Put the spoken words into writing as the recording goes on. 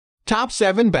Top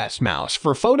 7 Best Mouse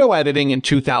for Photo Editing in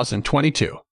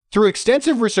 2022. Through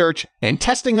extensive research and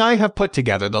testing, I have put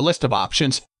together the list of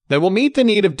options that will meet the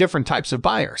need of different types of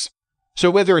buyers.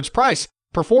 So whether it's price,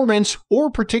 performance,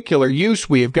 or particular use,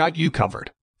 we have got you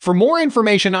covered. For more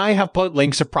information, I have put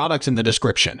links of products in the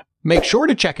description. Make sure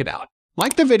to check it out.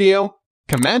 Like the video,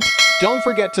 comment, don't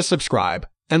forget to subscribe,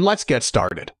 and let's get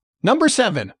started. Number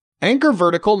 7. Anker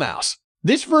Vertical Mouse.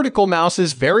 This vertical mouse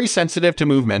is very sensitive to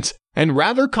movements and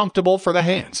rather comfortable for the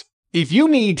hands. If you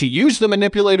need to use the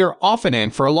manipulator often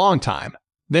and for a long time,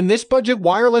 then this budget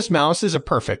wireless mouse is a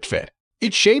perfect fit.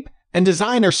 Its shape and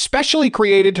design are specially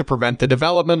created to prevent the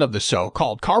development of the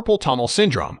so-called carpal tunnel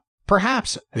syndrome.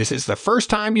 Perhaps this is the first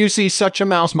time you see such a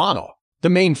mouse model. The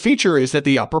main feature is that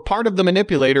the upper part of the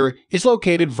manipulator is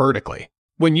located vertically.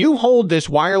 When you hold this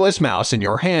wireless mouse in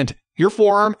your hand, your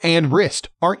forearm and wrist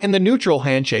are in the neutral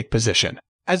handshake position.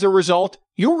 As a result,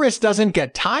 your wrist doesn't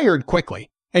get tired quickly,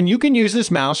 and you can use this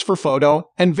mouse for photo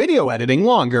and video editing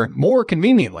longer, more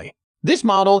conveniently. This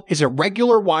model is a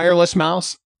regular wireless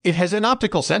mouse. It has an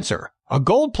optical sensor, a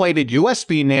gold-plated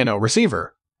USB nano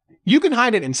receiver. You can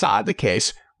hide it inside the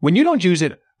case when you don't use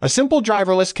it, a simple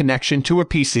driverless connection to a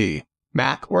PC,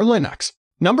 Mac, or Linux.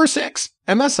 Number 6.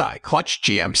 MSI Clutch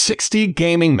GM60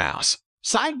 Gaming Mouse.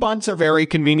 Side buttons are very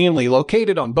conveniently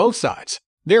located on both sides.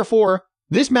 Therefore,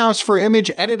 this mouse for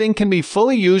image editing can be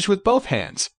fully used with both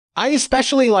hands. I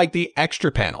especially like the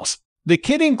extra panels. The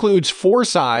kit includes 4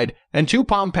 side and 2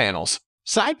 palm panels.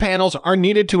 Side panels are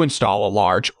needed to install a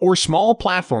large or small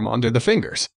platform under the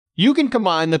fingers. You can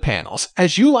combine the panels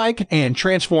as you like and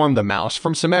transform the mouse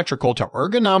from symmetrical to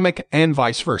ergonomic and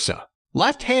vice versa.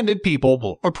 Left-handed people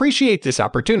will appreciate this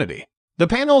opportunity. The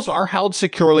panels are held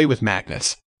securely with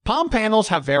magnets. Palm panels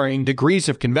have varying degrees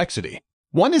of convexity.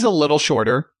 One is a little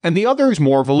shorter, and the other is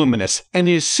more voluminous and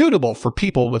is suitable for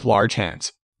people with large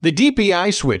hands. The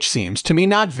DPI switch seems to me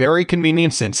not very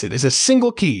convenient since it is a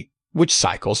single key, which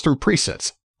cycles through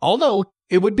presets. Although,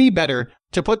 it would be better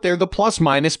to put there the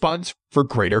plus-minus buttons for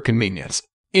greater convenience.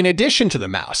 In addition to the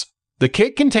mouse, the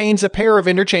kit contains a pair of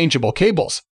interchangeable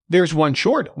cables. There's one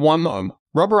short, 1 mm,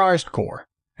 rubberized core,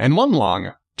 and one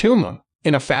long, 2 mm,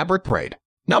 in a fabric braid.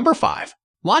 Number 5.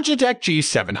 Logitech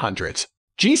G700s.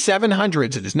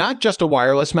 G700s is not just a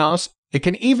wireless mouse, it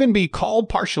can even be called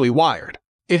partially wired.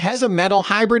 It has a metal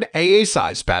hybrid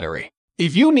AA-sized battery.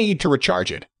 If you need to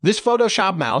recharge it, this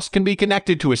Photoshop mouse can be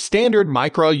connected to a standard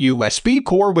micro USB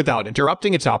core without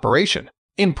interrupting its operation.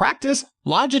 In practice,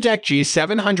 Logitech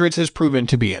G700s has proven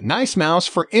to be a nice mouse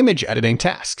for image editing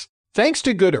tasks. Thanks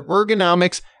to good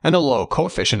ergonomics and a low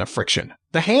coefficient of friction,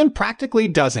 the hand practically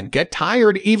doesn't get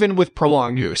tired even with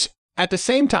prolonged use. At the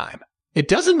same time, it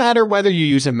doesn't matter whether you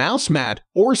use a mouse mat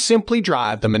or simply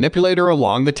drive the manipulator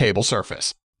along the table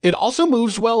surface. It also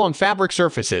moves well on fabric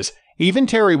surfaces, even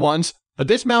terry ones, but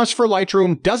this mouse for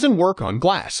Lightroom doesn't work on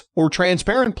glass or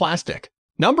transparent plastic.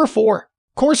 Number 4.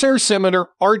 Corsair Scimitar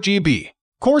RGB.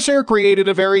 Corsair created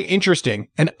a very interesting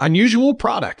and unusual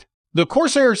product. The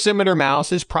Corsair Scimitar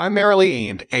mouse is primarily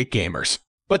aimed at gamers,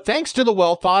 but thanks to the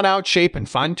well-thought-out shape and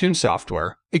fine-tuned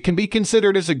software, it can be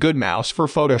considered as a good mouse for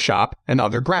Photoshop and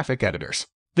other graphic editors.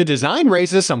 The design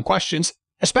raises some questions,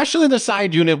 especially the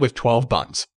side unit with 12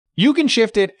 buttons. You can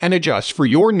shift it and adjust for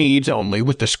your needs only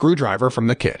with the screwdriver from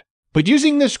the kit. But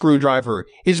using the screwdriver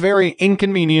is very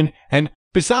inconvenient, and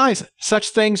besides,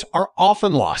 such things are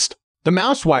often lost. The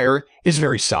mouse wire is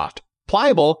very soft,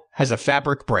 pliable, has a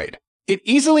fabric braid. It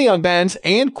easily unbends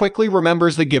and quickly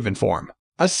remembers the given form.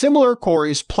 A similar core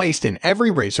is placed in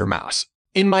every Razer mouse.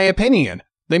 In my opinion,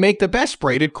 they make the best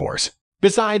braided cores.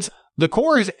 Besides, the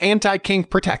core has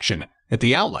anti-kink protection at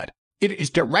the outlet. It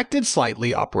is directed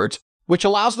slightly upwards, which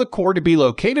allows the core to be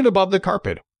located above the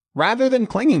carpet, rather than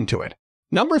clinging to it.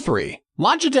 Number 3.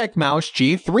 Logitech Mouse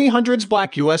G300's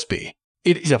Black USB.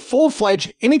 It is a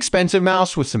full-fledged, inexpensive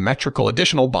mouse with symmetrical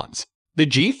additional buttons. The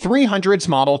G300's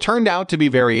model turned out to be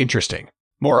very interesting.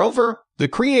 Moreover, the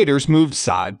creators moved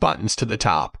side buttons to the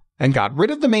top and got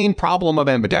rid of the main problem of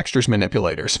ambidextrous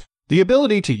manipulators, the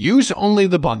ability to use only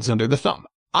the buttons under the thumb.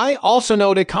 I also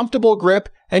note a comfortable grip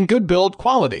and good build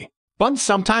quality. Buttons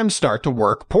sometimes start to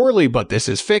work poorly, but this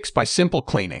is fixed by simple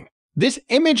cleaning. This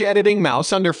image editing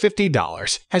mouse under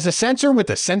 $50 has a sensor with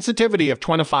a sensitivity of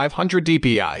 2500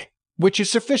 dpi, which is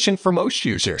sufficient for most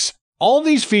users. All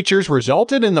these features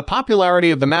resulted in the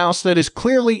popularity of the mouse that is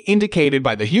clearly indicated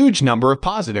by the huge number of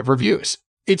positive reviews.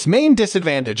 Its main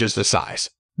disadvantage is the size.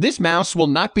 This mouse will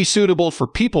not be suitable for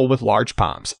people with large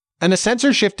palms, and a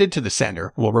sensor shifted to the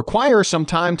center will require some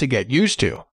time to get used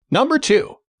to. Number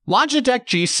 2. Logitech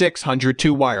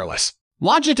G602 Wireless.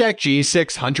 Logitech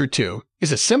G602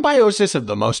 is a symbiosis of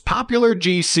the most popular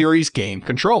G series game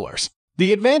controllers.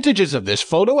 The advantages of this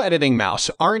photo editing mouse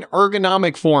are an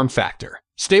ergonomic form factor,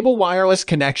 stable wireless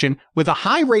connection with a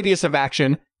high radius of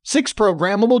action, 6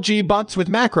 programmable G buttons with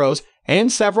macros,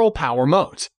 and several power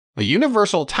modes. A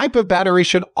universal type of battery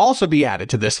should also be added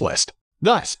to this list.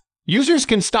 Thus, users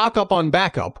can stock up on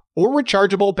backup or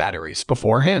rechargeable batteries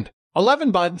beforehand. 11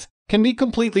 buttons can be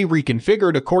completely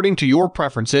reconfigured according to your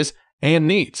preferences and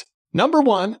needs. Number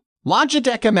 1.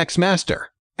 Logitech MX Master.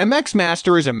 MX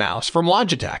Master is a mouse from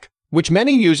Logitech, which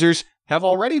many users have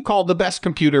already called the best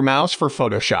computer mouse for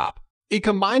Photoshop. It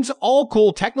combines all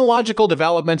cool technological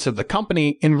developments of the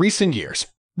company in recent years.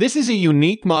 This is a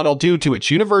unique model due to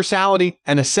its universality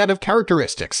and a set of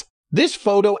characteristics. This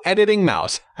photo editing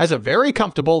mouse has a very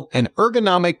comfortable and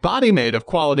ergonomic body made of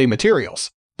quality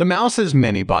materials. The mouse has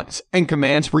many buttons and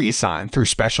commands reassigned through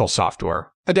special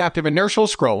software, adaptive inertial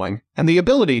scrolling, and the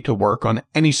ability to work on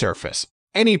any surface.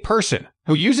 Any person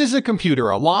who uses a computer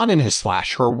a lot in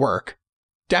his/her work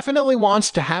definitely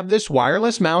wants to have this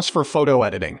wireless mouse for photo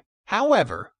editing.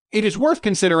 However, it is worth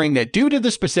considering that due to the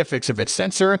specifics of its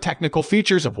sensor and technical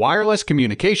features of wireless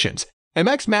communications,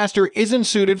 MX Master isn't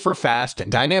suited for fast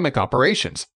and dynamic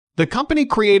operations. The company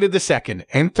created the second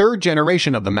and third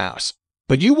generation of the mouse,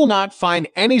 but you will not find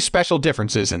any special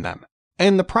differences in them,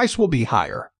 and the price will be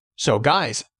higher. So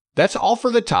guys, that's all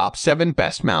for the top 7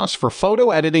 best mouse for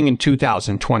photo editing in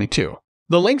 2022.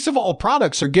 The links of all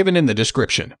products are given in the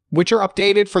description, which are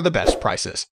updated for the best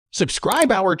prices.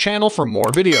 Subscribe our channel for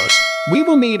more videos. We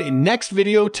will meet in next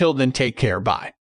video. Till then, take care. Bye.